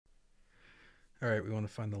All right, we want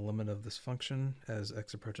to find the limit of this function as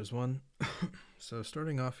x approaches 1. So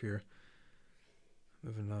starting off here,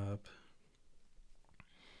 moving up.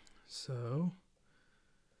 So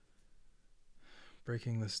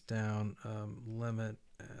breaking this down, limit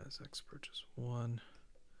as x approaches 1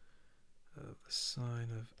 of the sine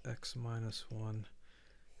of x minus 1.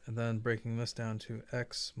 And then breaking this down to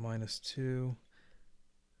x minus 2,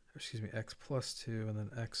 excuse me, x plus 2, and then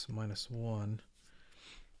x minus 1.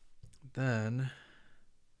 Then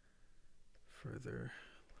further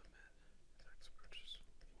limit x approaches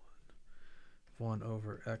 1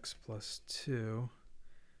 over x plus 2,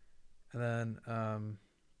 and then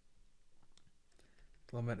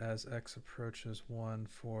limit as x approaches 1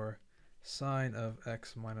 for sine of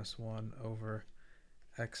x minus 1 over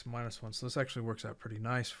x minus 1. So this actually works out pretty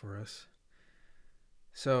nice for us.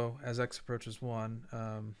 So as x approaches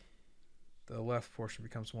 1, the left portion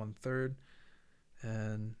becomes 1/3,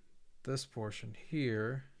 and this portion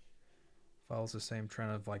here follows the same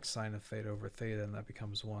trend of like sine of theta over theta, and that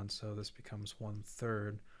becomes 1. So this becomes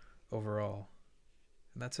 1/3 overall.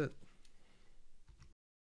 And that's it.